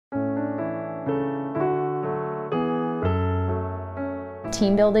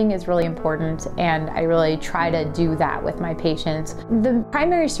team building is really important, and I really try to do that with my patients. The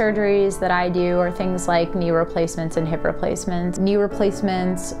primary surgeries that I do are things like knee replacements and hip replacements. Knee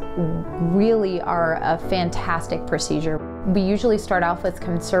replacements really are a fantastic procedure. We usually start off with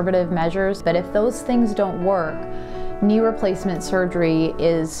conservative measures, but if those things don't work, knee replacement surgery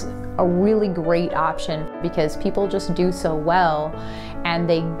is a really great option because people just do so well and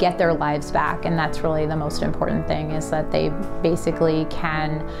they get their lives back, and that's really the most important thing, is that they basically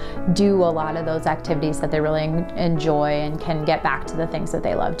can do a lot of those activities that they really enjoy and can get back to the things that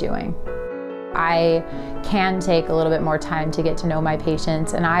they love doing. I can take a little bit more time to get to know my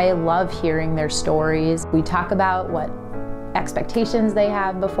patients, and I love hearing their stories. We talk about what expectations they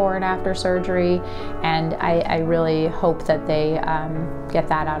have before and after surgery, and I really hope that they get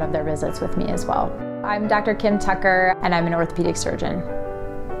that out of their visits with me as well. I'm Dr. Kim Tucker, and I'm an orthopedic surgeon.